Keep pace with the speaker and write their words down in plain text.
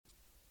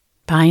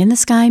Pie in the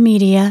Sky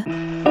Media.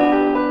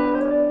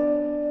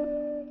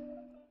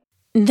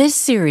 This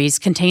series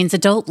contains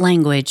adult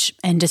language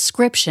and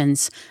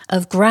descriptions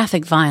of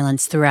graphic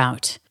violence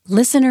throughout.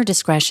 Listener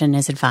discretion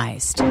is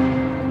advised.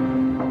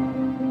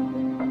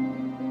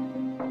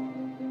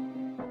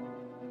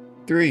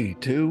 3,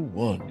 2,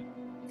 1.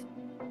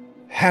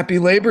 Happy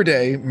Labor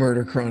Day,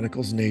 Murder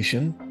Chronicles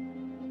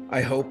Nation. I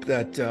hope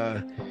that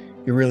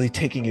you're really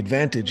taking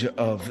advantage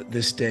of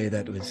this day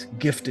that was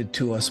gifted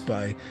to us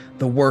by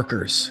the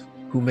workers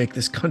who make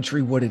this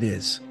country what it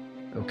is.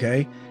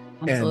 Okay?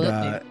 Absolutely.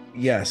 And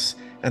yes,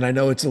 and I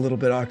know it's a little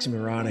bit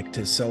oxymoronic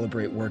to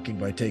celebrate working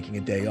by taking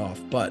a day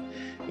off, but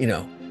you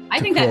know,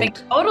 I think that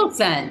makes total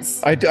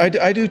sense. I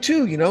do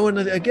too, you know, and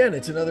again,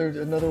 it's another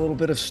little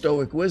bit of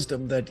stoic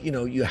wisdom that, you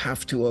know, you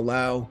have to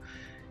allow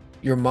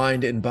your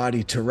mind and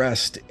body to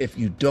rest. If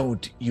you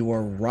don't, you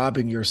are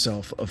robbing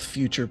yourself of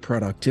future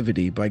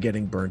productivity by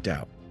getting burnt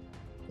out.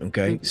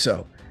 Okay. Mm-hmm.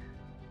 So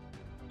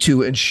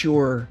to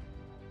ensure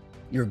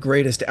your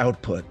greatest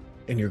output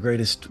and your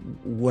greatest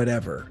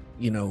whatever,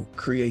 you know,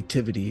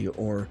 creativity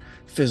or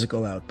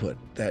physical output,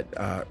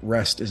 that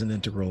rest is an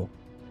integral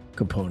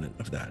component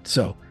of that.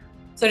 So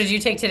did you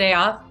take today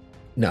off?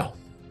 No.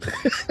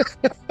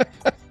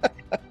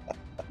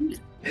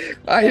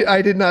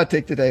 I did not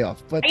take the day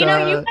off, but you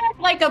know, you have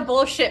like a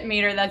bullshit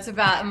meter that's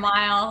about a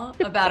mile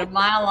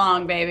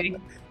long, baby.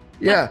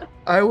 Yeah,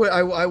 I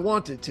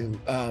wanted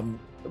to,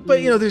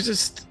 but you know, there's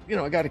just, you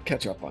know, I got to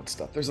catch up on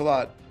stuff. There's a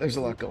lot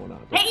going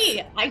on.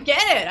 Hey, I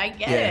get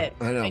it.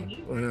 I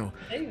know.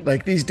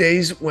 Like these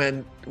days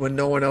when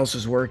no one else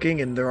is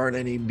working and there aren't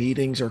any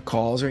meetings or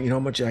calls, or you know how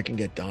much I can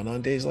get done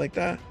on days like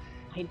that.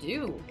 I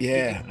do.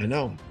 Yeah, I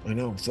know.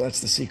 So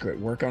that's the secret.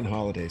 Work on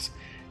holidays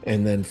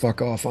and then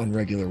fuck off on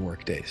regular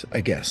work days,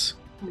 I guess,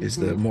 is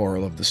the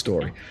moral of the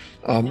story.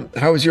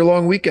 How was your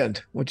long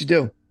weekend? What'd you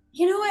do?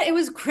 You know what? It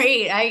was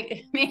great.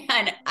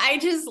 I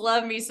just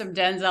love me some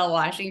Denzel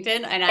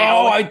Washington. And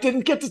I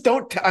didn't get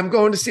to, I'm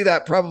going to see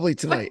that probably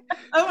tonight.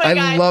 Oh my God.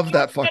 I love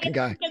that fucking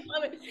guy. I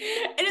love it.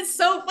 And it's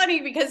so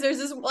funny because there's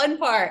this one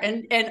part,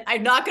 and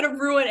I'm not going to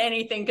ruin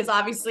anything because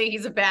obviously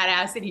he's a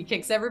badass and he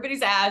kicks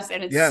everybody's ass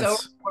and it's so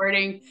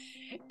rewarding.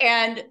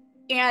 And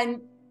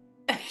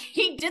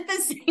he did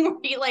this thing where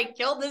he like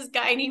killed this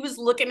guy and he was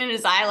looking in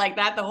his eye like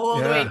that the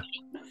whole way down.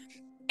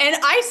 And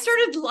I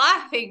started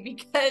laughing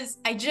because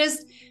I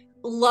just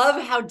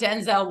love how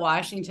Denzel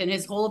Washington,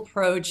 his whole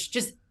approach,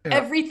 just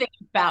everything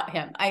about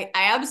him. I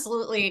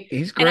absolutely,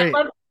 he's great. And I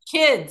love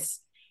kids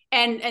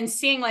and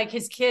seeing like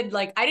his kid,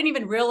 like I didn't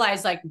even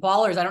realize like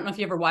Ballers. I don't know if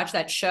you ever watched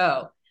that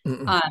show.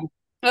 Oh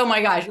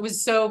my gosh. It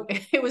was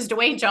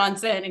Dwayne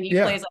Johnson and he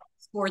plays like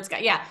a sports guy.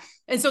 Yeah.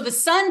 And so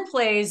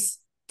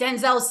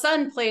Denzel's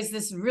son plays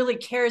this really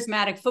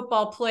charismatic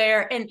football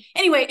player. And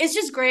anyway, it's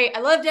just great.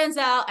 I love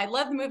Denzel. I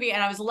love the movie.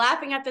 And I was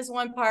laughing at this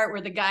one part where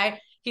the guy,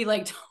 he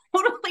like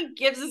totally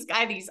gives this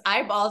guy these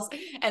eyeballs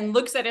and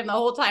looks at him the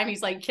whole time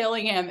he's like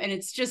killing him. And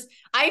it's just,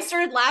 I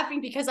started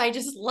laughing because I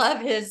just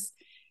love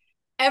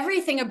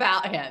everything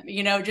about him,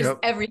 you know, just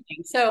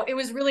everything. So it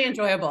was really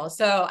enjoyable.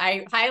 So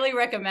I highly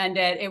recommend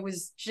it. It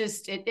was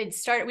just,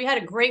 we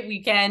had a great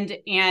weekend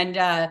and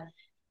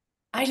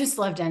I just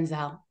love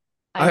Denzel.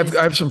 I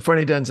have some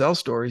funny Denzel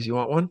stories. You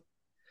want one?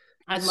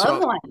 I'd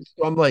love one.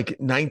 So I'm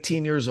like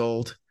 19 years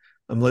old.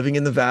 I'm living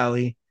in the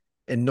Valley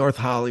in North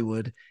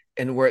Hollywood.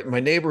 And where my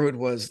neighborhood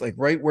was like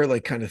right where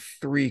like kind of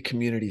three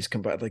communities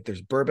combined. Like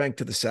there's Burbank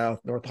to the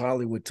south, North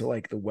Hollywood to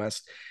like the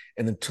west,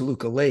 and then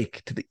Toluca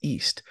Lake to the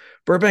east.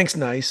 Burbank's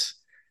nice.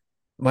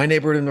 My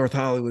neighborhood in North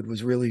Hollywood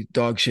was really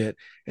dog shit.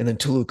 And then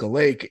Toluca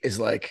Lake is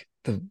like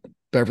the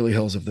Beverly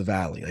Hills of the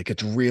Valley. Like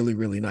it's really,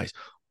 really nice.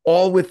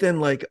 All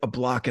within like a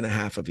block and a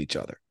half of each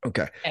other.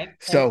 Okay.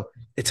 So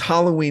it's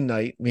Halloween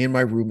night. Me and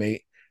my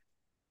roommate,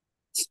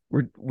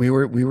 we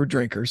were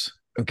drinkers.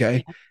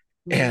 Okay.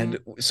 And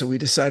so we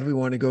decided we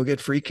want to go get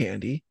free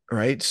candy.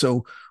 Right.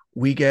 So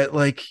we get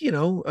like, you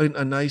know,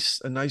 a nice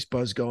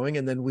buzz going.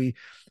 And then we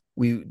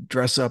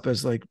dress up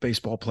as like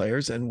baseball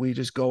players and we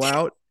just go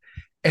out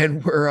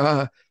and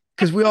we're,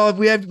 because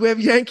we have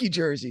Yankee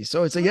jerseys,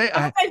 so it's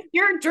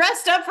you're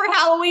dressed up for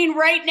Halloween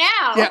right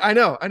now. Yeah, I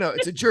know.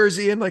 It's a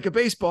jersey and like a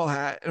baseball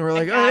hat, and we're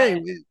like, oh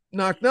hey,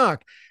 knock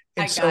knock.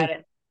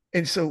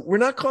 And so we're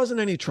not causing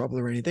any trouble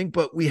or anything,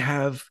 but we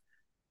have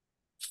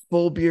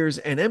full beers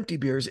and empty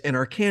beers in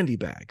our candy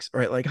bags,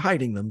 right? Like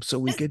hiding them so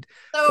we could.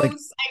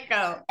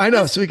 Psycho. I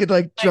know, so we could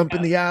like jump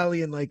in the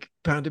alley and like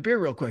pound a beer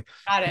real quick.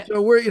 Got it.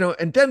 So we're, you know,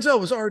 and Denzel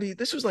was already.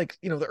 This was like,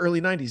 you know, the early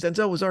 '90s.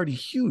 Denzel was already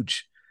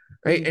huge.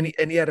 Right.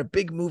 And he had a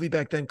big movie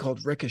back then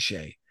called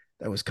Ricochet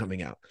that was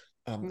coming out.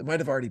 It might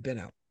have already been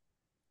out.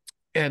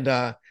 And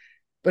but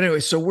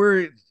anyway, so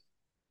we're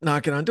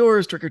knocking on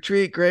doors, trick or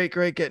treat, great,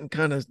 getting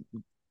kind of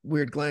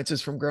weird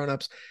glances from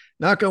grown-ups.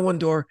 Knock on one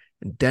door,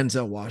 and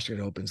Denzel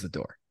Washington opens the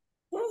door.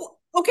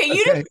 Okay,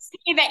 you didn't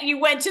say that you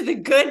went to the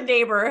good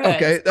neighborhood.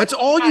 Okay, that's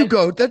all you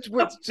go. That's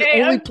what's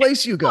the only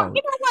place you go. Well,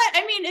 you know what?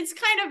 I mean, it's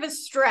kind of a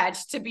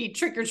stretch to be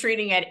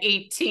trick-or-treating at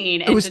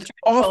 18. It was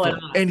awful.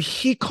 And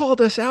he called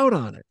us out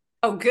on it.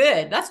 Oh,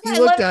 good. That's He why I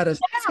looked love at us.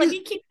 him.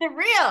 He keeps it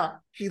real.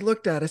 He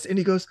looked at us and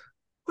he goes,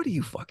 "What are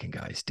you fucking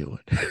guys doing?"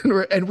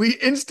 And we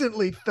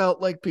instantly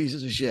felt like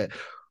pieces of shit.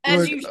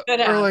 As you should We're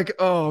have. like,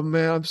 "Oh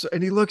man, I'm so."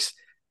 And he looks,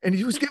 and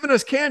he was giving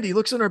us candy. He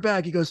looks in our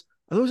bag. He goes,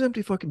 "Are those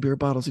empty fucking beer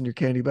bottles in your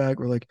candy bag?"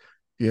 We're like,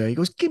 "Yeah." He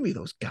goes, "Give me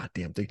those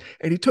goddamn things."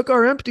 And he took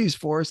our empties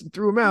for us and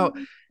threw them out.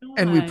 Oh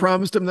And we my God.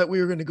 promised him that we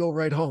were going to go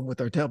right home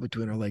with our tail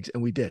between our legs,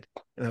 and we did.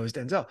 And that was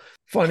Denzel,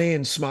 funny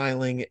and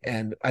smiling,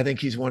 and I think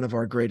he's one of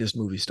our greatest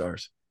movie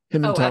stars.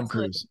 Him and Oh, Tom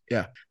absolutely. Cruise.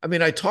 Yeah, I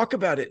mean, I talk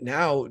about it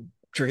now,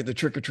 the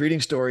trick or treating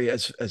story,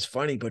 as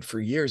funny, but for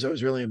years I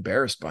was really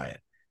embarrassed by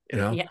it. You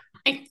know? Yeah,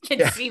 I can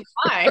Yeah. see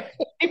why.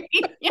 I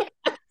mean, yeah.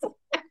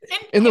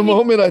 In the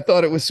moment, I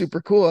thought it was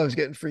super cool. I was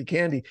getting free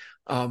candy,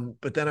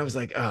 but then I was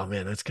like, oh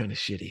man, that's kind of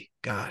shitty.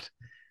 God,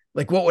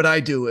 like what would I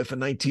do if a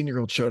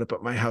 19-year-old showed up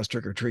at my house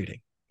trick or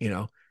treating? You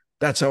know,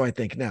 that's how I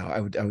think now.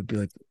 I would be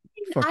like,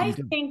 fuck are you I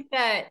doing? think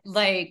that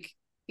like,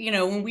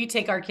 when we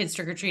take our kids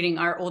trick or treating,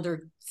 our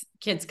older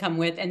kids come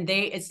with, and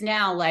it's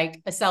now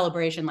like a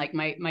celebration. Like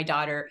my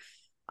daughter,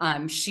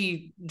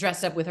 she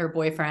dressed up with her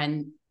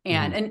boyfriend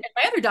and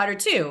my other daughter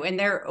too, and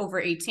they're over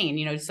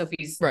 18.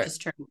 Sophie's Right.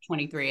 just turned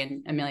 23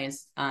 and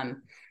Amelia's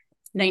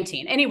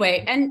 19.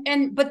 Anyway,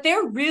 but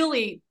they're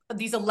really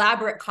these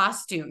elaborate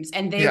costumes,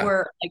 and they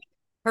were like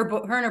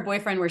her and her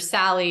boyfriend were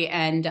Sally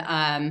and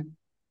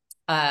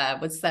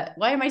what's that?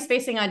 Why am I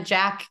spacing on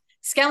Jack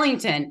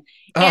Skellington?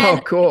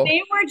 And cool.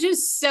 they were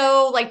just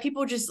so like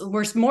people just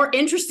were more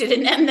interested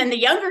in them than the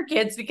younger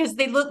kids because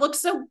they look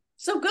so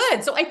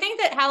good. So I think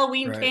that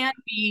Halloween can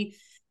be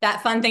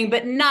that fun thing,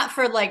 but not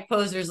for like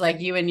posers like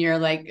you and your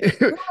like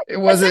it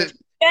wasn't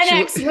Gen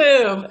X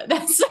move.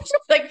 That's such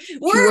a like she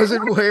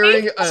wasn't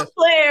wearing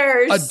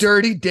players. a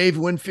dirty Dave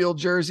Winfield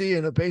jersey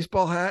and a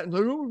baseball hat and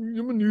like, oh,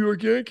 I'm a New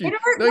York Yankee.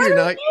 No, you're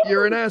not.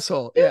 You're an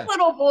asshole. Yeah,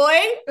 little boy.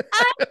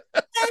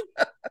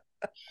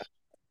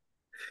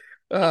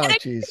 Oh,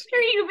 jeez.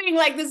 Picture you being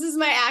like, "This is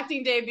my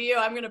acting debut.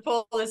 I'm going to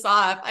pull this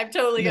off. I'm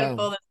totally going to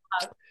pull this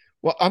off."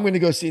 Well, I'm going to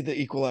go see The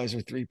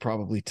Equalizer 3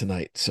 probably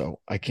tonight, so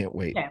I can't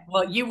wait. Okay.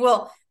 Well, you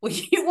will. Well,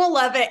 you will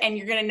love it, and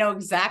you're going to know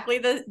exactly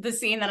the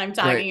scene that I'm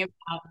talking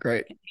about.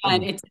 Great.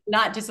 And it did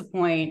not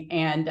disappoint,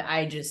 and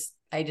I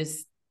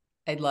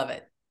love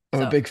it.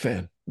 I'm a big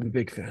fan.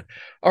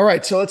 All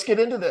right, so let's get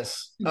into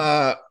this.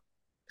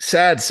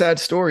 Sad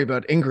story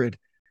about Ingrid.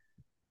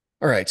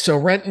 All right, so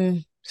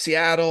Renton,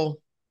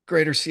 Seattle,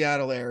 greater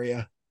Seattle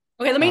area.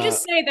 Okay, let me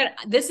just say that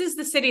this is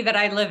the city that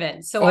I live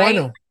in. So I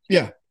know.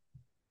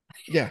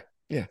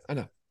 Yeah, I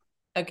know.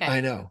 Okay.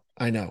 I know.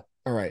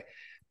 All right.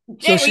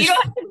 So you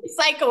don't have to be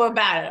psycho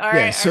about it. All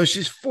right. So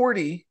she's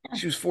 40.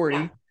 She was 40.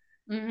 Yeah.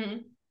 Mm-hmm.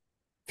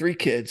 3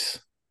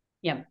 kids.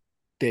 Yeah.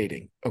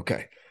 Dating.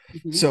 Okay.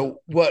 Mm-hmm. So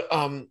what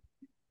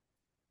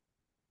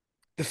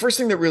the first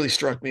thing that really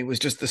struck me was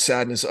just the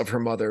sadness of her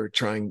mother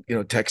trying,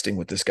 texting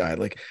with this guy,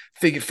 like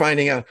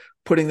finding out,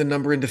 putting the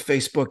number into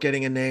Facebook,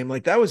 getting a name.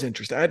 Like that was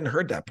interesting. I hadn't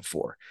heard that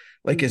before.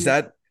 Like, is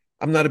that,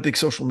 I'm not a big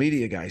social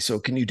media guy. So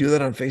can you do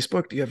that on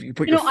Facebook? Do you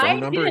put your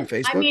phone number in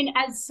Facebook? I mean,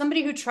 as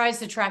somebody who tries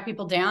to track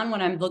people down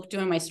when I'm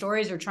doing my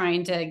stories or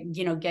trying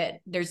to,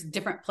 there's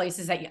different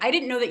places I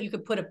didn't know that you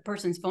could put a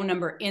person's phone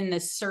number in the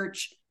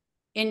search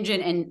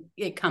engine and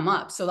it come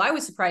up. So I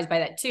was surprised by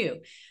that too.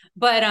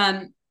 But,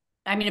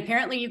 I mean,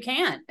 apparently you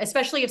can,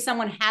 especially if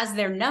someone has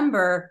their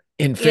number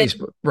in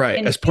Facebook,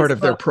 right? As part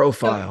of their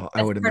profile,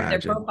 I would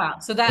imagine. Their profile.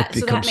 So that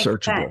becomes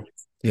searchable. Sense.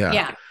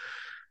 Yeah.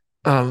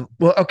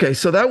 Well, okay.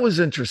 So that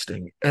was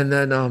interesting. And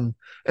then,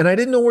 and I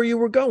didn't know where you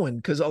were going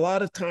because a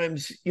lot of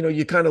times,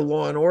 you kind of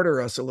Law and Order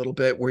us a little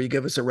bit where you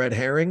give us a red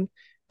herring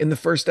in the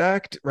first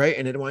act, right?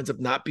 And it winds up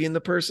not being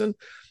the person.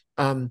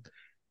 And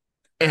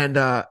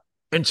so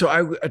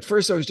at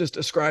first I was just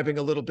ascribing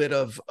a little bit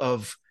of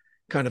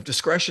kind of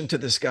discretion to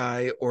this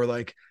guy, or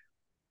like,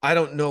 I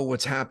don't know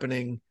what's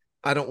happening.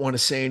 I don't want to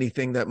say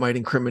anything that might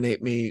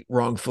incriminate me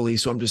wrongfully.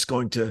 So I'm just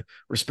going to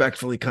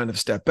respectfully kind of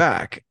step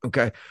back.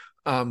 Okay.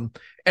 And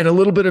a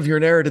little bit of your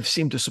narrative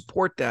seemed to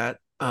support that.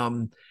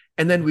 And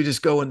then we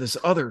just go in this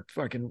other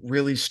fucking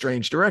really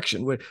strange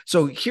direction.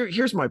 So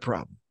here's my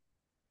problem.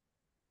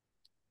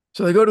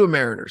 So they go to a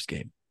Mariners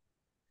game.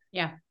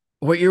 Yeah.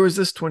 What year was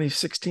this?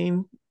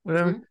 2016,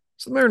 whatever. Mm-hmm.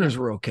 So the Mariners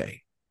were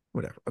okay.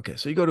 Whatever. Okay.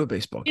 So you go to a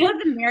baseball game.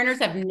 The Mariners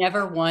have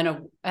never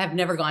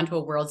gone to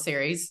a World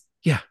Series.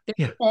 Yeah.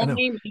 They're the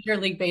only Major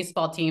League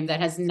Baseball team that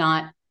has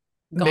not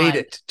made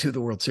it to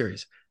the World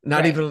Series.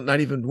 Not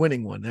even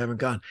winning one. They haven't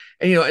gone.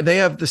 And they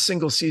have the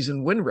single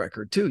season win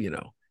record too.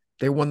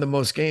 They won the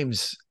most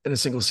games in a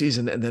single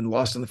season and then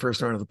lost in the first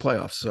round of the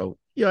playoffs. So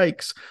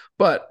yikes.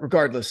 But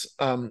regardless,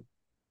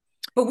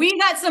 but we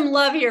got some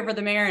love here for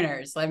the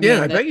Mariners. I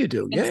bet you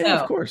do. Yeah,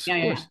 of course.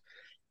 Yeah.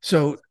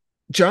 So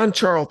John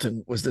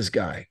Charlton was this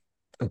guy.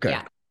 Okay.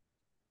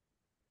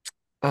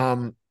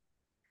 Yeah.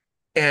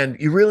 And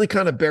you really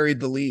kind of buried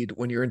the lead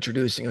when you're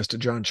introducing us to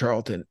John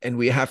Charlton, and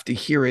we have to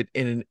hear it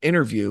in an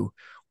interview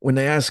when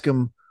they ask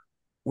him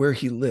where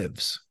he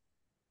lives.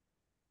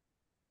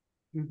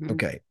 Mm-hmm.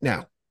 Okay.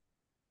 Now,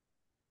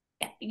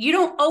 you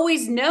don't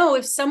always know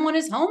if someone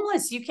is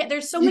homeless. You can't,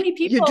 there's so many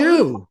people. You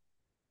do.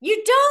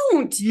 You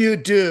don't. You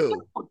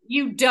do.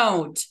 You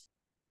don't.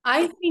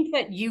 I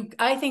think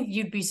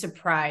you'd be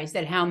surprised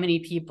at how many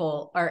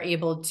people are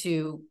able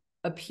to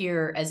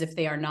appear as if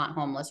they are not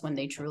homeless when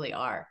they truly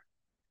are.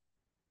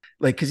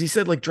 Like, because he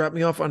said, like, drop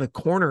me off on a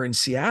corner in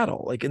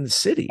Seattle, like in the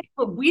city.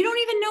 But we don't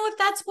even know if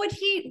that's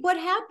what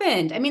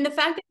happened. I mean, the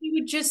fact that he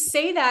would just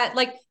say that,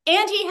 like,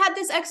 and he had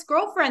this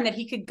ex-girlfriend that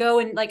he could go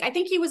and, like, I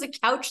think he was a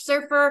couch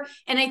surfer.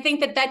 And I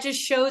think that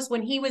just shows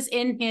when he was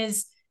in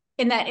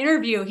that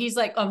interview, he's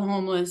like, I'm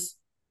homeless,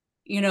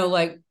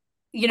 like,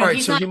 All right,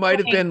 he's so not he might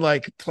have saying, been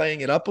like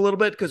playing it up a little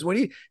bit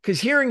because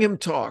hearing him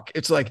talk,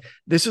 it's like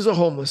this is a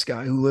homeless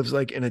guy who lives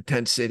like in a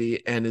tent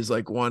city and is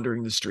like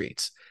wandering the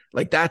streets.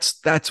 Like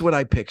that's what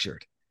I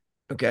pictured.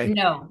 Okay.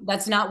 no,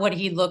 that's not what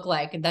he looked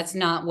like. That's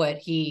not what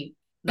he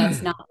in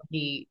the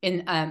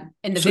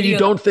So you video.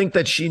 don't think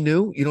that she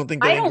knew? You don't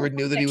think that I don't Ingrid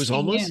knew think that he that was she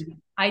homeless? knew.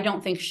 I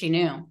don't think she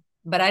knew,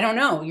 but I don't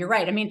know. You're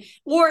right. I mean,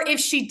 or if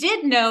she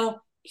did know,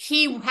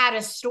 he had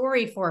a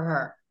story for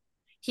her.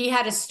 He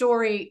had a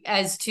story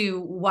as to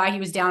why he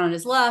was down on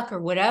his luck or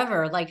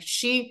whatever. Like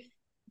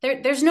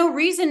there's no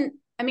reason.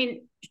 I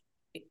mean,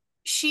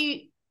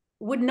 she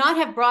would not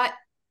have brought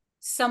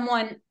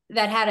someone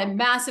that had a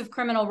massive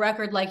criminal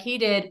record like he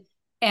did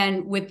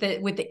and with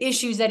the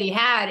issues that he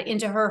had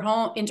into her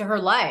home, into her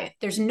life.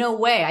 There's no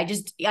way.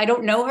 I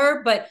don't know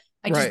her, but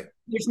Right.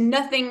 there's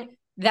nothing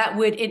that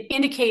would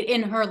indicate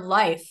in her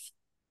life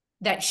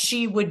that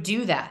she would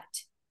do that.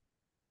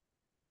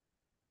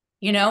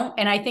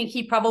 And I think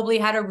he probably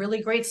had a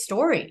really great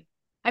story.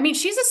 I mean,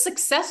 she's a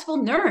successful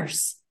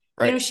nurse.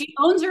 Right. She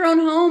owns her own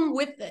home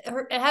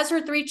has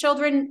her 3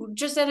 children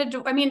just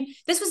I mean,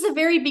 this was the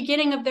very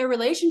beginning of their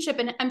relationship.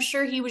 And I'm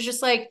sure he was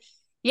just like,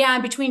 yeah,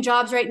 I'm between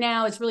jobs right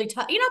now. It's really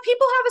tough.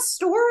 People have a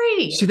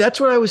story. See, that's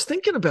what I was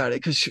thinking about it.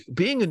 Because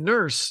being a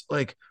nurse,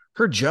 like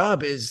her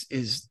job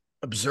is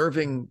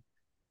observing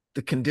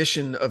the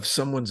condition of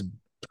someone's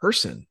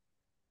person.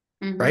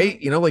 Mm-hmm.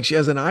 Right. Like she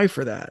has an eye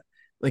for that.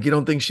 Like, you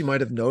don't think she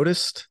might have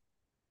noticed?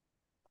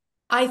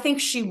 I think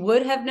she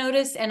would have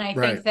noticed. And I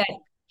think that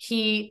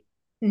he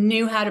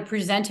knew how to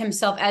present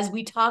himself, as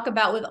we talk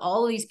about with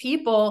all of these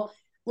people.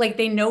 Like,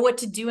 they know what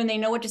to do and they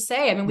know what to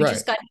say. I mean, we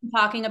just got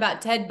talking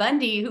about Ted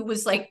Bundy, who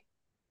was like,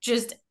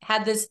 just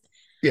had this.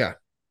 Yeah.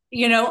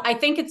 I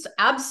think it's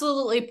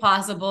absolutely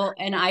possible.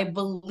 And I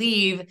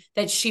believe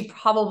that she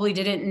probably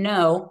didn't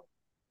know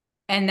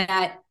and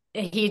that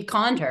he'd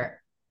conned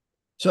her.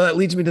 So that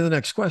leads me to the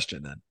next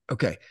question then.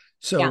 Okay.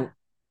 So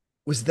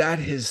was that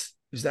his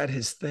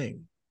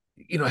thing?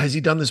 Has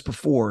he done this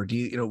before? Do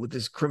you, with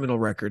his criminal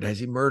record, has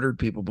he murdered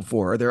people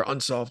before? Are there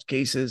unsolved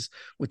cases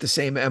with the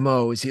same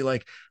MO? Is he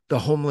like the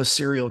homeless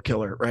serial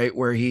killer, right?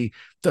 Where he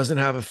doesn't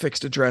have a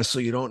fixed address, so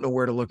you don't know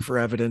where to look for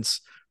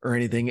evidence or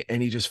anything,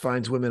 and he just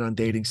finds women on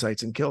dating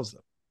sites and kills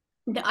them?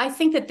 I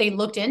think that they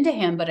looked into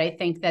him, but I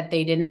think that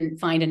they didn't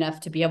find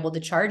enough to be able to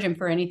charge him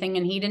for anything,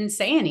 and he didn't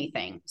say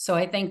anything. So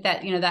I think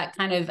that, that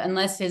kind of,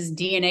 unless his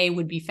DNA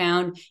would be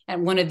found at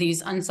one of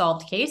these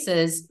unsolved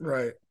cases,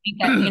 right?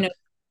 That,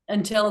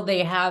 until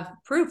they have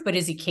proof. But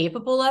is he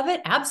capable of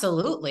it?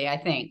 Absolutely, I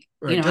think.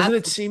 Right. Doesn't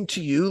it seem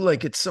to you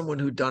like it's someone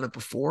who'd done it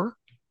before?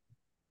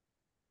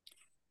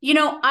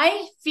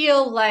 I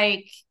feel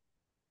like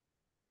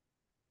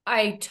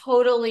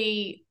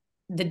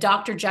the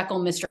Dr. Jekyll,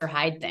 Mr.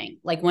 Hyde thing,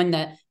 like when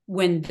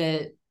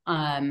the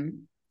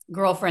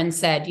girlfriend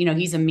said,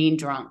 he's a mean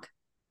drunk.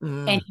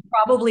 And he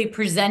probably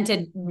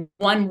presented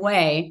one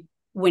way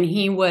when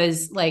he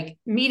was like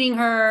meeting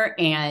her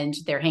and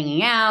they're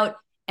hanging out.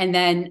 And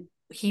then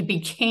he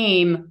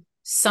became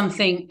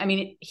something. I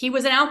mean, he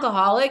was an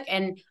alcoholic,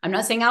 and I'm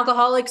not saying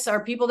alcoholics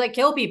are people that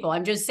kill people.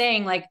 I'm just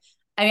saying, like,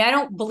 I mean, I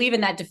don't believe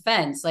in that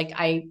defense. Like,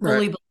 I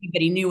fully believe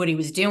that he knew what he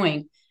was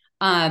doing.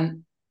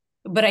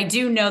 But I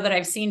do know that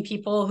I've seen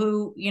people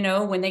who,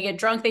 when they get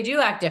drunk, they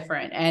do act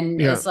different. And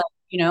it's like,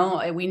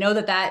 we know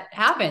that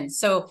happens.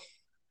 So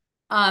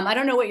I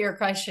don't know what your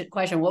question.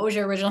 What was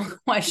your original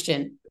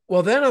question?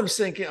 Well, then I'm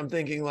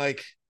thinking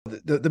like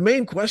the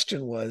main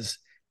question was,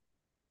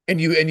 and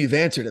you've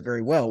answered it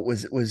very well,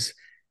 was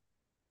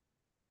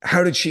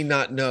how did she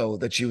not know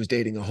that she was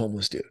dating a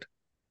homeless dude?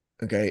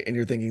 Okay. And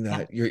you're thinking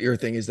that your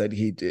thing is that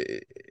he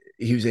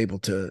was able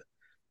to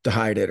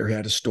hide it, or he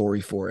had a story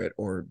for it,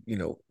 or,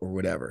 or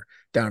whatever,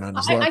 down on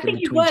his luck. I think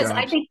he was. Jobs.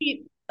 I think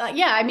he,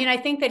 I mean, I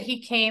think that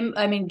he came,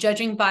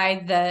 judging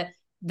by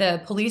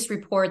the police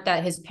report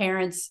that his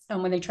parents,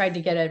 when they tried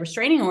to get a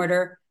restraining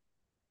order,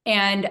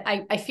 and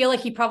I feel like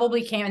he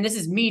probably came, and this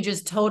is me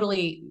just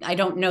totally, I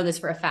don't know this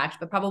for a fact,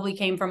 but probably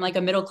came from like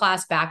a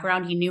middle-class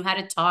background. He knew how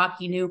to talk.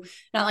 He knew,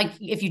 not like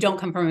if you don't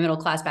come from a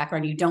middle-class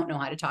background, you don't know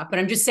how to talk, but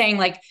I'm just saying,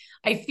 like,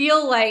 I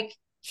feel like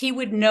he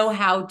would know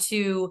how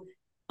to,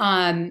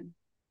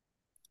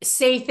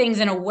 say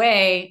things in a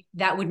way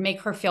that would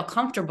make her feel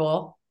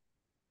comfortable.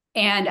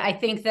 And I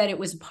think that it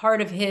was part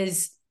of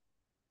his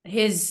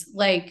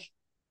like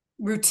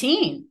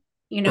routine,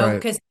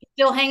 because he's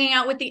still hanging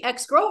out with the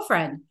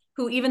ex-girlfriend,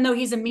 who, even though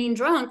he's a mean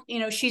drunk,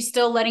 she's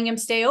still letting him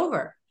stay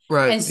over.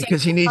 Right. And so,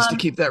 Because he needs to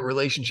keep that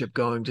relationship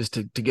going just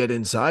to get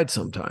inside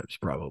sometimes,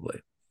 probably.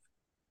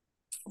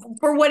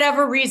 for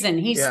whatever reason,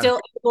 he's Yeah.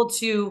 still able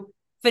to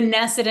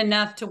finesse it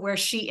enough to where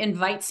she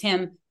invites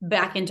him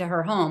back into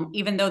her home,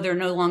 even though they're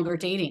no longer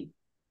dating.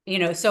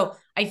 So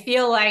I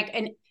feel like,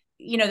 and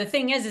the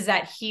thing is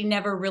that he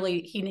never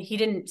really, he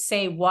didn't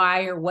say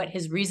why or what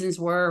his reasons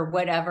were or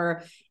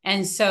whatever.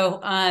 And so,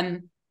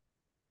 I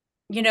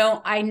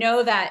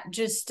know that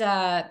just,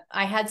 I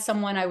had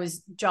someone, I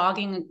was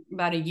jogging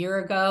about a year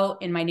ago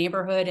in my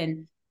neighborhood,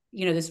 and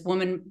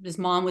this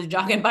mom was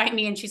jogging by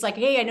me, and she's like,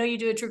 "Hey, I know you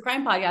do a true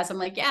crime podcast." I'm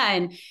like,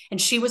 "Yeah."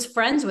 And she was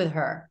friends with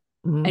her.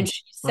 And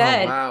she Oh,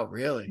 said, wow,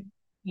 really?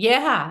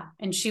 yeah.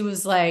 And she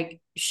was like,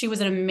 she was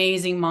an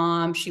amazing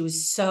mom. She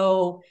was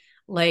so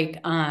like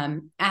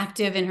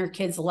active in her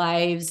kids'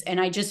 lives. And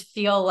I just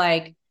feel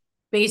like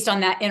based on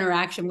that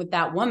interaction with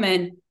that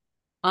woman,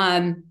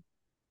 I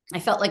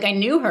felt like I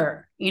knew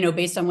her,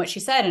 based on what she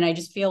said. And I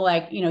just feel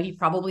like, he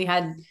probably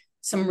had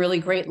some really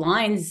great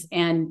lines,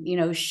 and,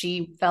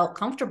 she felt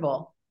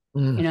comfortable,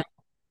 you know.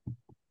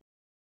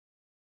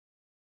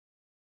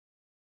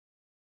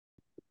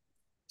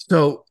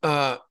 So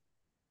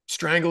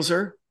strangles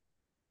her,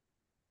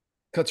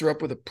 cuts her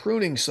up with a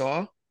pruning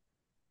saw.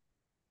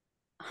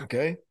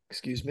 Okay,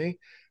 excuse me.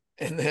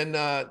 And then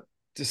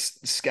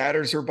just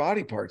scatters her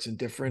body parts in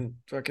different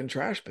fucking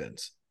trash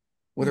bins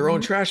with her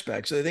own trash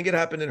bag. So they think it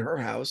happened in her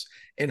house,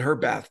 in her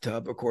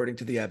bathtub, according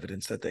to the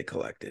evidence that they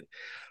collected.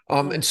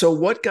 And so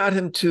what got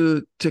him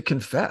to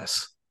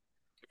confess?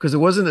 Because it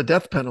wasn't a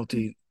death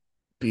penalty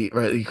beat,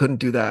 right? He couldn't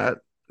do that.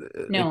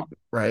 No,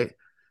 right?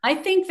 I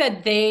think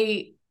that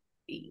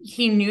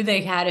he knew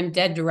they had him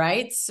dead to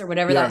rights, or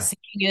whatever that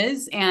saying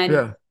is.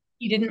 And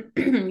he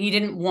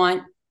didn't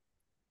want,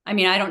 I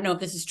mean, I don't know if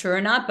this is true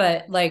or not,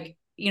 but like,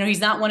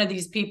 he's not one of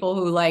these people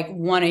who like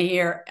want to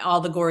hear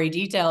all the gory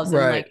details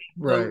and like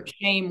no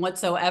shame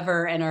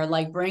whatsoever and are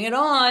like, bring it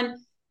on.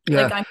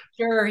 Yeah. Like, I'm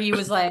sure he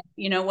was like,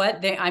 you know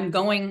what, I'm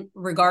going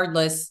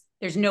regardless.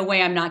 There's no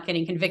way I'm not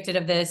getting convicted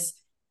of this.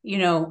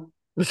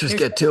 Let's just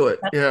get to it.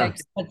 Yeah.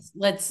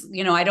 Let's,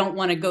 I don't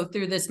want to go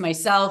through this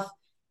myself.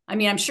 I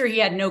mean, I'm sure he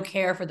had no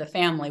care for the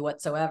family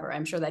whatsoever.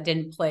 I'm sure that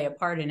didn't play a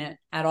part in it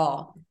at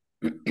all.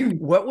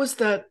 What was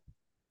that?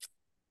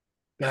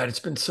 God, it's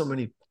been so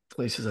many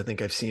places I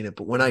think I've seen it,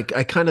 but when I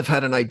kind of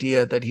had an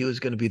idea that he was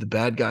going to be the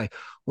bad guy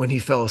when he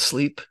fell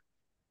asleep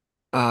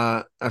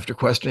after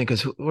questioning,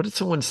 because what did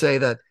someone say,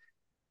 that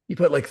you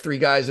put like 3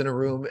 guys in a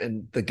room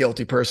and the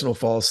guilty person will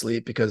fall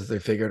asleep because they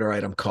figured, all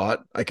right, I'm caught,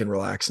 I can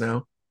relax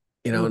now,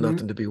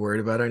 nothing to be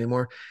worried about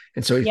anymore.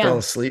 And so he fell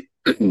asleep.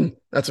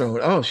 That's what I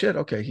went, oh shit,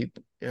 okay, he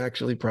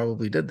actually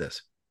probably did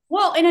this.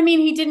 Well, and I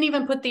mean, he didn't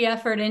even put the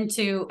effort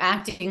into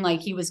acting like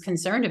he was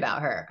concerned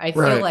about her. I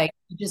feel like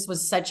he just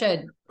was such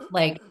a,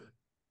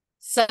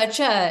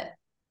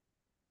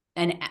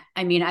 and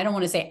I mean, I don't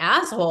want to say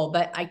asshole,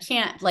 but I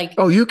can't like.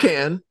 Oh, you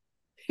can.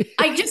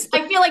 I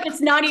feel like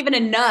it's not even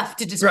enough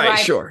to describe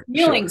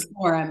feelings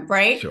for him.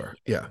 Right. Sure.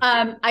 Yeah.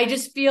 I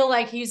just feel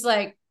like he's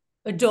like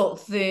adult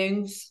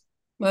things.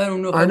 I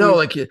don't know. I know.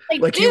 Like dude,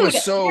 he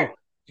was so,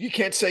 you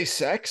can't say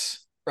sex.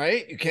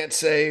 Right? You can't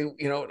say,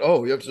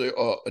 oh, you have to say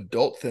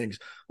adult things.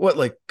 What,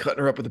 like cutting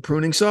her up with a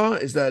pruning saw?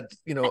 Is that,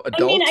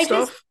 adult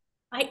stuff?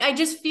 I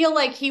just feel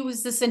like he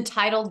was this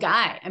entitled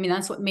guy. I mean,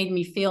 that's what made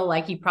me feel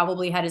like he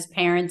probably had his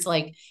parents,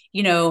 like,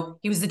 he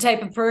was the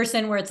type of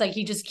person where it's like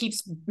he just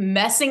keeps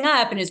messing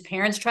up and his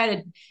parents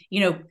try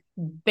to,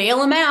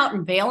 bail him out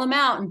and bail him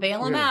out and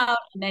bail him out.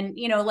 And then,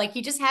 like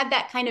he just had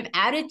that kind of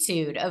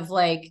attitude of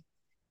like,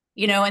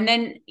 and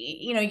then,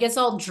 he gets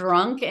all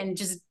drunk and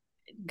just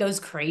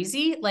goes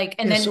crazy, like,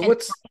 and then so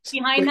what's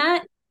behind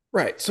that?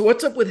 Right. So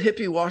what's up with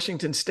hippie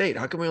Washington State?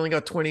 How come we only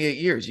got 28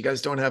 years? You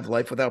guys don't have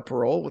life without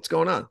parole? What's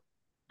going on?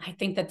 I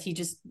think that he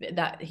just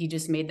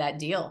made that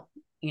deal.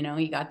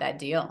 He got that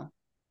deal.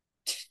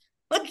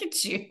 Look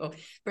at you.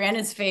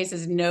 Brandon's face,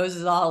 his nose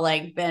is all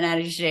like bent out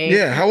of shape.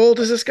 Yeah. How old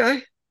is this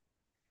guy?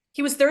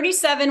 He was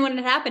 37 when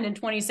it happened in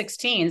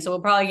 2016. So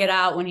we'll probably get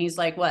out when he's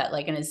like, what,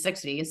 like in his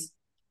 60s?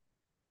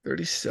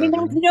 37. I mean,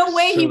 there's no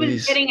way he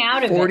was getting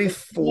out of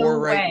 44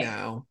 right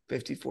now.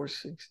 54,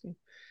 60.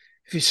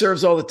 If he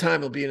serves all the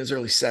time, he'll be in his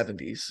early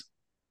 70s.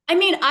 I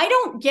mean, I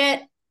don't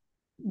get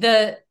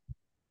the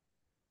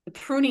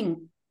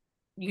pruning,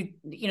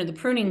 the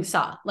pruning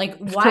saw. Like,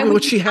 why would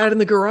what she had in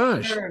the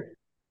garage?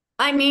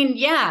 I mean,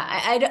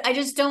 yeah, I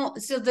just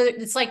don't. So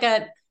it's like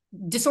a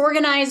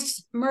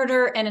disorganized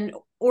murder and an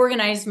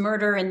organized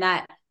murder, and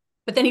that.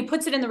 But then he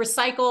puts it in the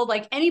recycle.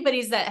 Like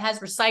anybody's that has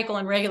recycle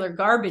and regular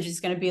garbage is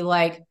going to be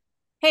like,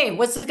 hey,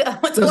 what's going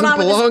on? Doesn't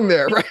belong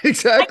there, right?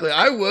 Exactly.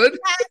 I would.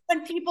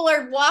 When people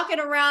are walking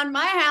around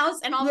my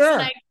house and all of a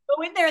sudden I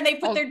go in there and they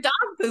put their dog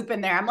poop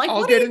in there. I'm like,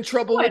 I'll get in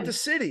trouble with the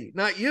city,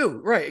 not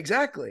you. Right.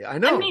 Exactly. I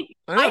know. I mean,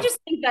 I just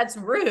think that's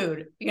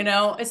rude.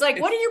 It's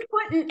like, what are you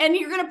putting? And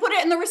you're going to put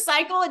it in the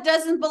recycle. It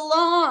doesn't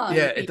belong.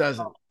 Yeah, it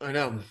doesn't. I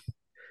know.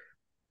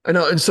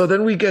 And so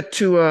then we get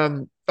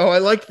to, I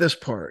like this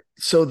part.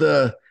 So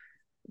the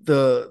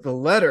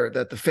letter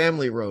that the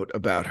family wrote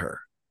about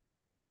her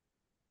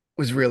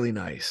was really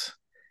nice.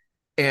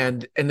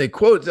 and they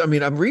quote, I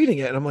mean, I'm reading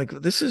it and I'm like,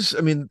 this is,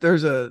 I mean,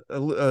 there's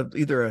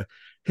either a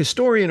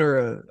historian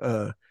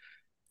or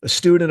a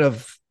student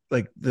of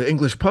like the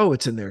English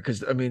poets in there.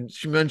 Because I mean,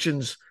 she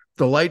mentions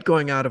the light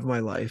going out of my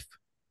life,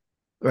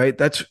 right?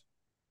 That's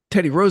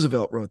Teddy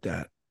Roosevelt wrote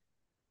that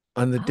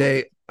on the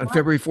day on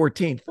February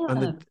 14th. On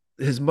the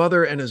his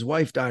mother and his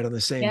wife died on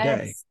the same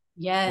day.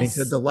 Yes. And he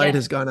said, the light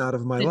has gone out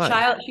of my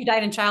life. She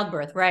died in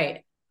childbirth,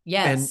 right?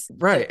 Yes.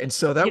 And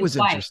so that was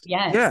interesting.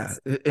 Yes.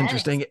 Yeah,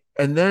 interesting.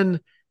 And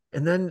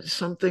then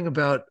something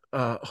about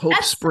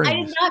Hope Springs. I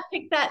did not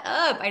pick that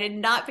up. I did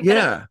not pick that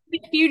up. I'm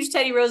a huge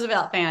Teddy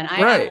Roosevelt fan. I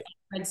have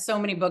read so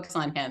many books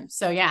on him.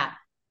 So yeah.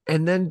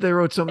 And then they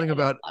wrote something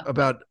about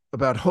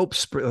hope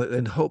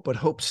and hope, but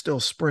hope still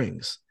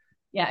springs.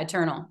 Yeah,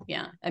 eternal.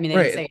 Yeah. I mean,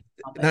 they didn't say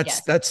eternal,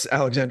 that's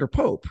Alexander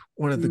Pope,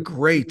 one of the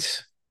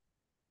great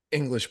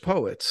English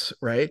poets,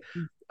 right?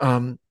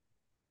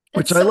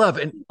 Which I love.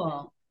 And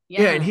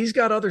and he's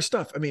got other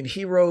stuff. I mean,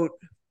 he wrote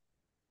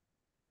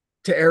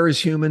To Err is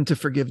Human, to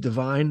Forgive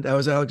Divine. That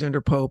was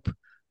Alexander Pope.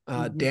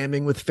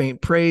 Damning with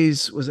Faint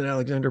Praise was an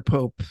Alexander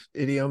Pope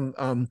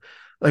idiom.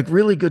 Like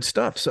really good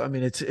stuff. So I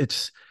mean,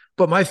 it's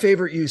but my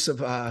favorite use of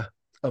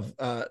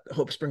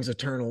Hope Springs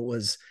Eternal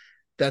was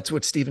that's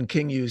what Stephen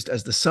King used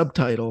as the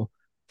subtitle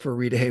for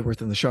Rita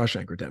Hayworth in The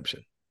Shawshank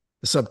Redemption.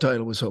 The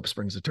subtitle was Hope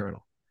Springs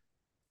Eternal,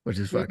 which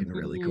is fucking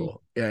really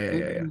cool.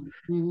 Yeah.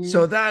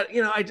 So that,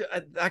 you know, I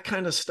that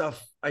kind of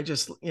stuff, I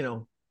just, you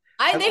know,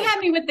 they had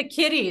me with the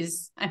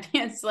kitties. I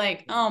mean, it's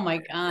like, oh my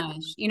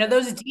gosh, you know,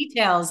 those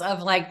details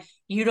of like,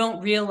 you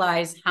don't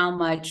realize how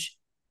much,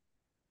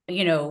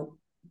 you know,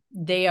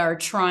 they are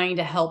trying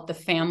to help the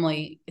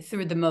family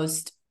through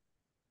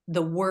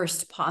the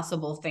worst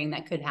possible thing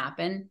that could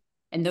happen.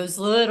 And those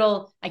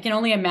little, I can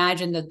only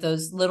imagine that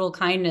those little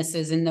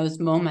kindnesses in those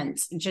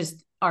moments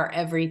just are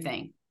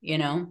everything, you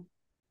know?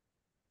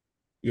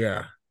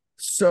 Yeah.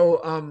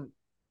 So,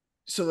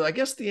 so I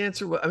guess the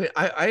answer was, I mean,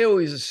 I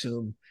always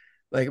assume,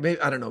 like,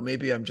 maybe, I don't know,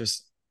 maybe I'm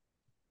just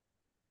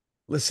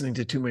listening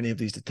to too many of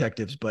these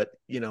detectives, but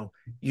you know,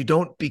 you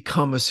don't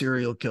become a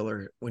serial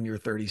killer when you're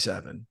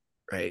 37,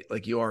 right?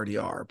 Like you already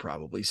are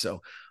probably.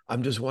 So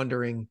I'm just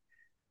wondering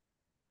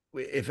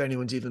if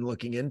anyone's even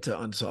looking into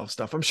unsolved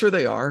stuff. I'm sure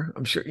they are.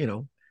 I'm sure, you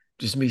know,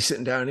 just me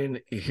sitting down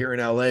here in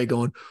LA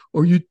going,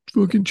 are you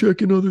fucking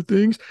checking other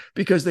things?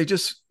 Because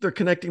they're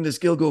connecting this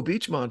Gilgo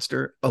Beach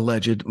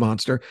alleged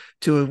monster,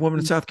 to a woman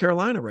in South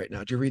Carolina right now.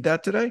 Did you read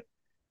that today?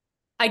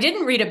 I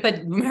didn't read it,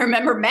 but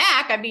remember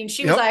Mac? I mean,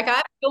 she was like,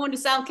 I'm going to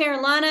South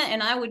Carolina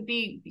and I would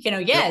be, you know,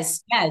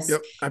 yes.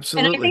 Yep,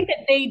 absolutely. And I think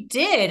that they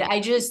did. I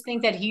just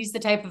think that he's the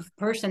type of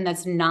person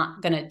that's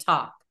not going to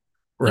talk.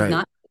 Right. He's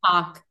not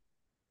going to talk.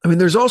 I mean,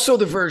 there's also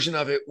the version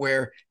of it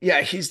where,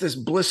 yeah, he's this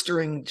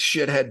blistering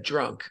shithead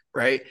drunk,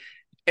 right?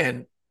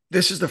 And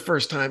this is the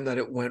first time that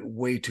it went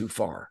way too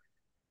far.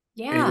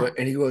 Yeah.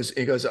 And he goes,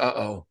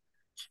 uh-oh.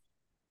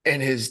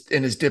 And his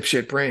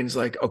dipshit brain's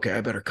like, okay,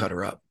 I better cut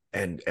her up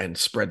and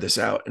spread this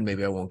out, and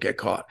maybe I won't get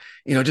caught.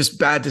 You know, just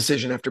bad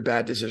decision after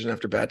bad decision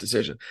after bad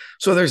decision.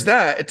 So there's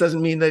that. It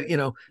doesn't mean that, you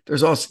know,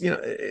 there's also, you know,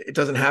 it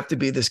doesn't have to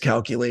be this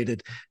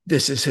calculated,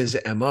 this is his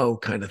MO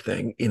kind of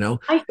thing, you know.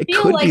 It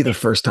could be the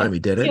first time he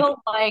did it. I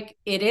feel like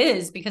it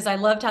is, because I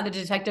loved how the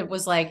detective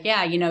was like,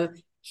 yeah, you know,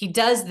 he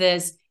does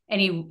this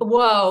and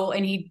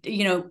he,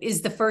 you know,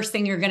 is the first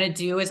thing you're going to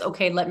do is,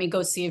 okay, let me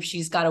go see if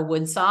she's got a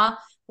wood saw.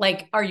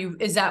 Like,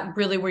 is that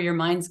really where your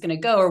mind's going to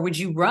go? Or would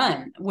you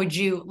run? Would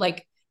you,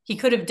 like, he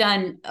could have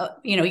done,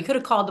 you know, he could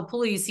have called the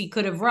police, he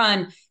could have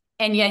run,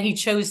 and yet he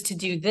chose to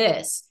do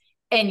this.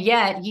 And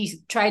yet he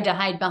tried to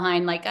hide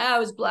behind like, I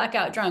was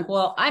blackout drunk.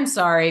 Well, I'm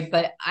sorry,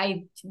 but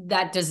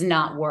that does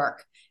not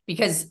work,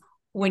 because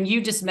when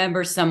you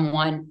dismember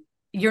someone,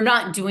 you're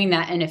not doing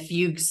that in a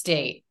fugue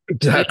state.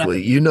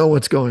 Exactly. You know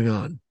what's going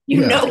on.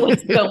 You know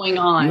what's going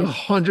on. You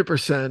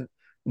 100%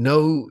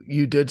 know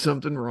you did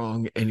something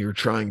wrong and you're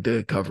trying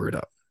to cover it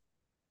up.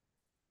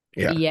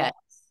 Yeah. Yes.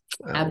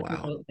 Oh,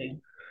 absolutely. Wow.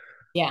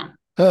 Yeah.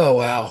 Oh,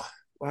 wow.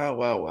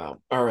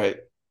 Wow. All right.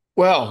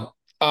 Well,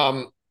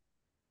 I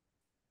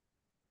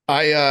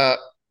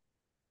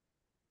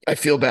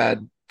feel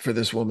bad for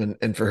this woman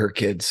and for her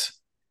kids.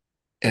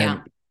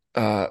 And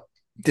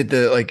did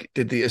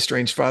the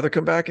estranged father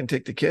come back and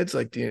take the kids?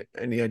 Like,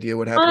 any idea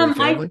what happened to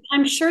the family?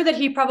 I'm sure that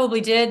he probably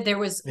did. There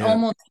was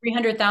almost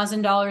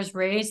 $300,000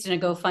 raised in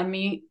a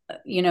GoFundMe,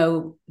 you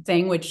know,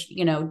 thing, which,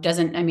 you know,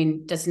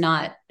 does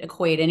not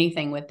equate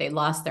anything with, they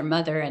lost their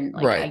mother, and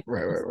like,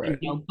 right. You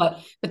know,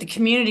 but the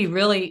community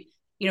really,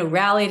 you know,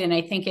 rallied, and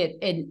I think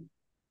it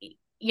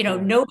you know,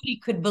 nobody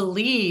could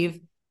believe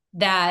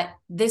that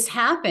this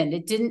happened.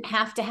 It didn't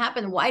have to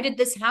happen. Why did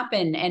this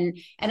happen? And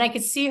I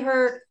could see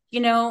her, you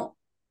know,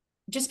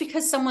 just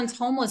because someone's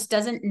homeless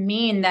doesn't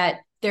mean that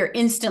they're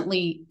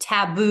instantly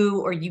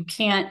taboo, or you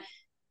can't,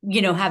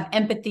 you know, have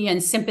empathy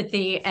and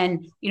sympathy.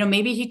 And, you know,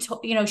 maybe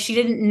you know, she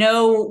didn't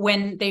know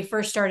when they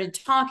first started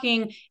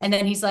talking. And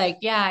then he's like,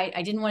 yeah,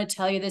 I didn't want to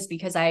tell you this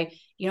because I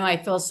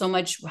feel so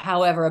much,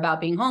 however, about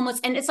being homeless.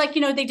 And it's like,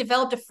 you know, they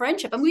developed a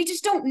friendship, and we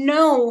just don't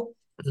know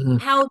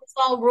how this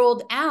all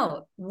rolled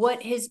out,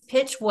 what his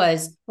pitch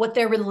was, what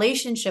their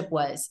relationship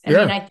was. I Yeah.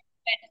 mean, I think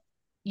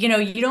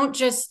that, you don't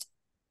just,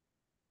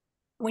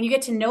 when you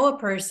get to know a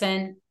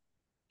person,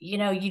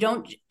 you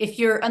don't,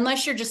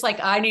 unless you're just like,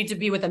 I need to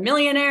be with a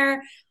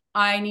millionaire,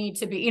 I need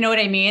to be, you know what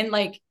I mean?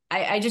 Like,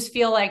 I just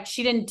feel like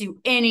she didn't do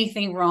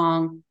anything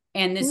wrong.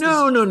 And this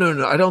No, was, no, no,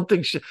 no. I don't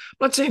think I'm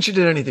not saying she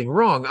did anything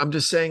wrong. I'm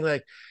just saying,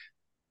 like,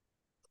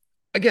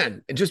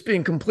 again, and just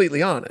being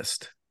completely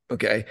honest,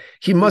 okay,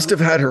 he must have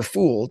had her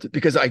fooled,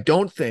 because I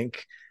don't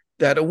think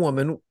that a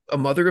woman, a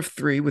mother of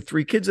three with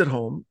three kids at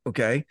home,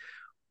 okay,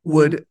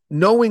 would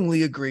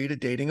knowingly agree to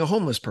dating a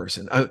homeless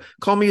person.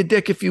 Call me a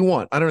dick if you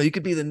want. I don't know. You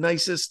could be the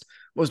nicest,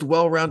 most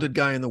well-rounded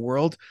guy in the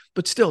world,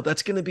 but still,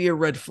 that's going to be a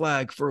red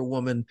flag for a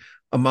woman,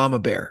 a mama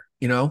bear,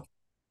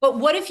 But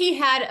what if he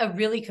had a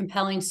really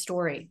compelling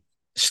story?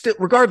 Still,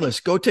 regardless,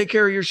 go take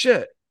care of your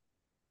shit,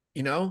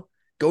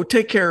 go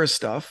take care of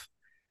stuff.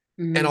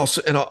 And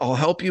also, and I'll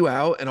help you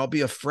out, and I'll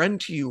be a friend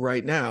to you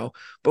right now.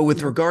 But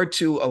with regard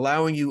to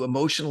allowing you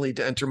emotionally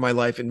to enter my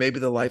life and maybe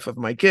the life of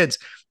my kids,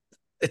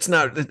 that's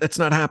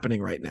not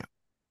happening right now.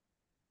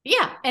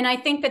 Yeah. And I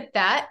think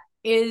that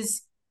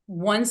is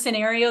one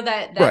scenario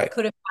that Right.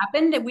 could have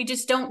happened, and we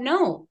just don't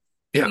know.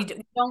 Yeah. We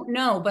don't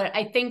know. But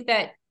I think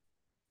that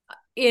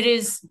it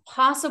is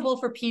possible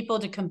for people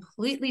to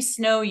completely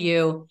snow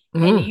you,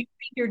 and you think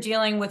you're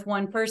dealing with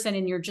one person,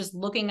 and you're just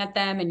looking at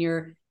them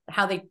and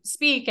how they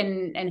speak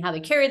and how they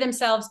carry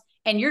themselves,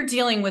 and you're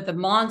dealing with a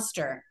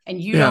monster, and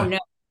you don't know.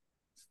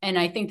 And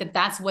I think that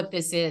that's what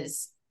this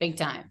is, big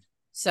time.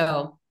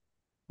 So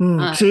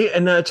see,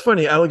 and it's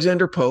funny,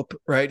 Alexander Pope,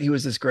 right? He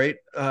was this great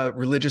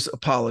religious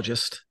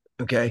apologist,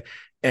 okay?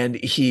 And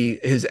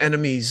his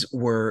enemies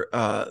were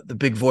the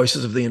big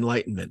voices of the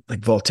Enlightenment, like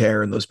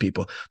Voltaire and those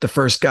people, the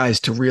first guys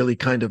to really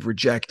kind of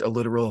reject a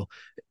literal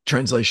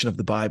translation of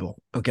the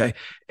Bible, okay?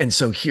 And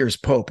so here's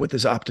Pope with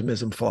his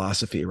optimism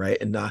philosophy, right?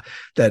 And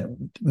that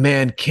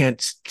man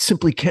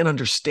simply can't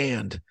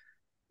understand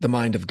the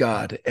mind of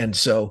God. And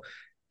so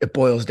it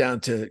boils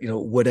down to,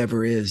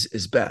 whatever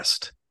is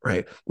best,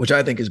 right? Which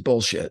I think is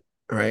bullshit,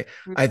 right?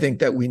 I think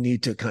that we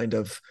need to kind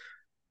of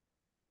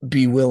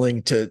be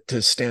willing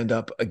to stand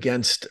up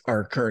against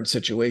our current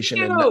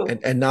situation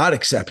and not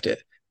accept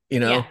it,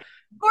 Yeah.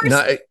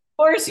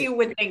 Of course you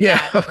would think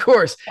that. Of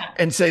course. Yeah.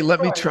 And say, let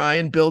me try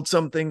and build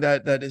something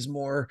that is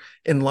more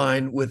in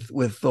line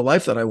with the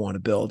life that I want to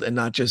build, and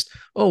not just,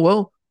 oh,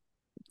 well,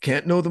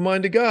 can't know the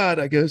mind of God,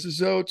 I guess is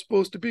how it's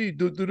supposed to be.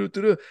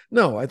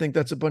 No, I think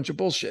that's a bunch of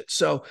bullshit.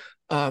 So,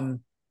 but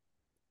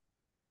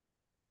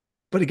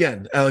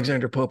again,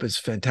 Alexander Pope is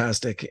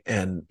fantastic,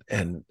 and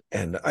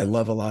I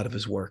love a lot of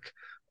his work.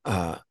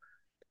 But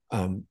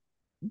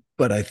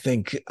I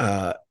think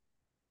I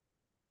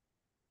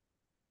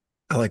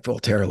like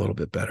Voltaire a little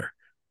bit better.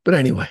 But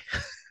anyway,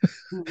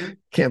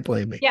 can't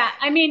blame me. Yeah,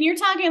 I mean, you're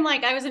talking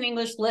like I was an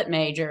English lit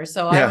major,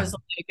 so I was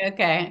like,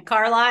 okay,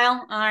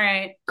 Carlisle, all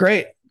right,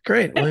 great.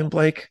 William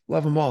Blake,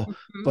 love them all.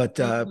 But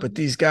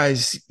these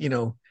guys,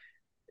 mid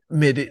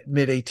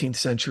 18th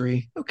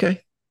century,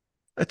 okay,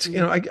 that's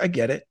I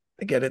get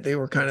it. They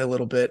were kind of a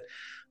little bit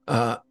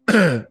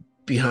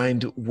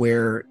behind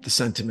where the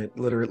sentiment,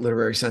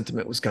 literary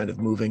sentiment, was kind of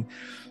moving,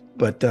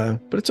 but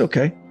it's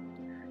okay,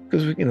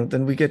 because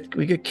then we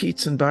get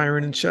Keats and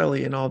Byron and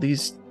Shelley and all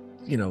these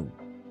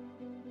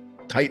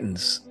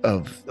titans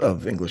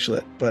of English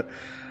lit. But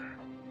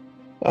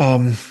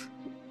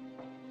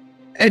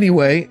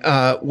anyway,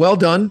 well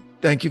done.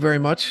 Thank you very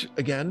much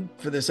again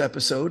for this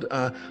episode.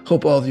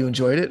 Hope all of you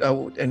enjoyed it.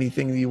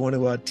 Anything that you want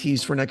to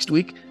tease for next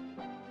week?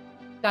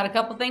 Got a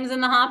couple things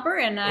in the hopper,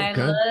 and I'd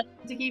love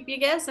to keep you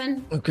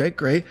guessing. Okay,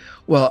 great.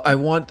 Well, I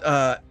want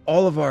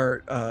all of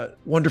our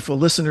wonderful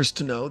listeners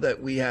to know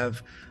that we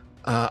have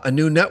a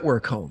new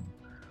network home.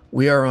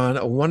 We are on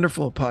a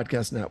wonderful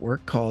podcast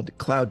network called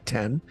Cloud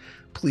 10.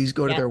 Please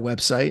go to their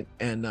website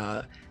and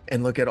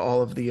look at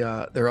all of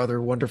their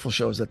other wonderful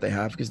shows that they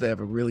have, because they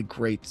have a really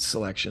great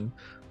selection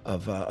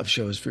of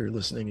shows for your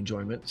listening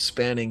enjoyment,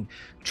 spanning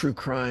true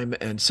crime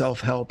and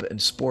self-help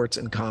and sports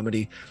and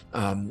comedy.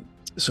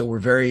 So we're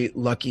very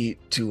lucky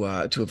to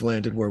have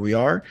landed where we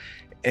are.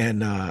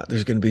 And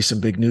there's going to be some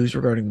big news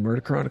regarding the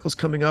Murder Chronicles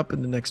coming up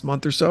in the next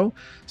month or so.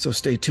 So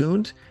stay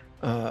tuned.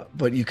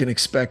 But you can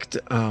expect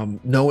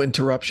no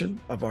interruption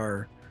of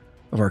our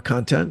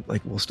content.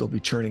 Like, we'll still be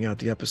churning out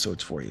the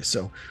episodes for you.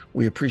 So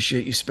we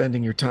appreciate you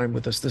spending your time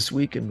with us this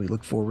week, and we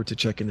look forward to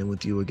checking in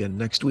with you again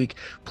next week.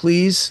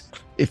 Please,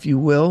 if you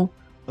will,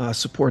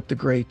 support the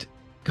great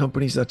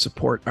companies that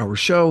support our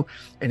show.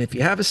 And if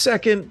you have a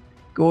second,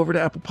 go over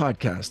to Apple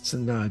Podcasts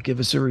and give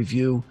us a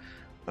review.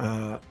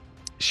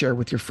 Share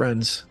with your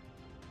friends.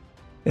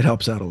 It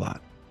helps out a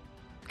lot.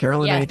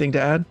 Carolyn, anything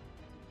to add?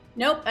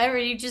 Nope.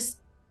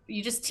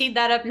 You just teed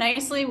that up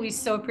nicely. We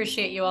so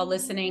appreciate you all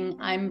listening.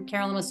 I'm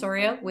Carolyn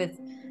Osorio with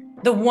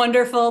the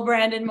wonderful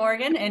Brandon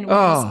Morgan, and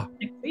we'll see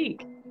you next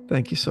week.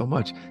 Thank you so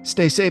much.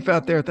 Stay safe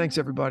out there. Thanks,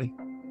 everybody.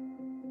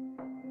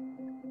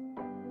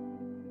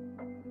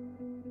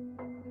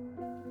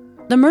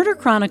 The Murder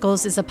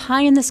Chronicles is a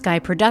pie-in-the-sky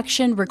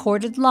production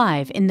recorded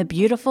live in the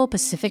beautiful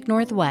Pacific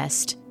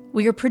Northwest.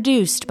 We are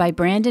produced by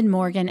Brandon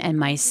Morgan and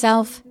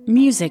myself,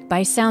 music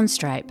by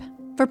Soundstripe.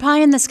 For Pie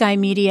in the Sky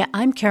Media,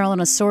 I'm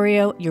Carolyn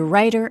Osorio, your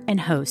writer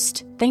and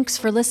host. Thanks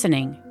for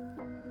listening.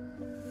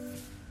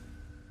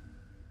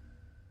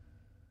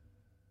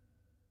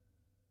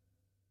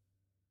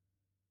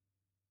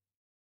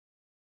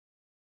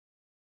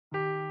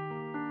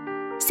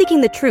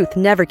 Seeking the truth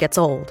never gets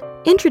old.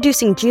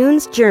 Introducing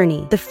June's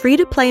Journey, the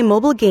free-to-play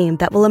mobile game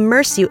that will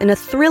immerse you in a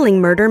thrilling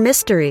murder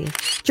mystery.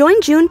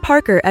 Join June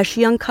Parker as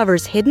she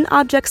uncovers hidden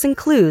objects and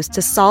clues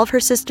to solve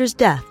her sister's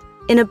death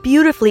in a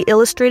beautifully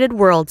illustrated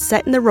world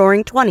set in the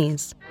Roaring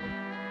 '20s.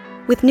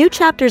 With new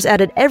chapters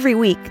added every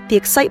week, the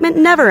excitement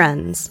never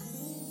ends.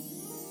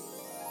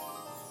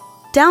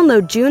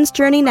 Download June's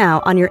Journey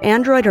now on your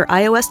Android or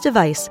iOS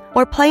device,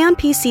 or play on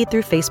PC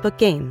through Facebook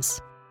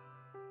Games.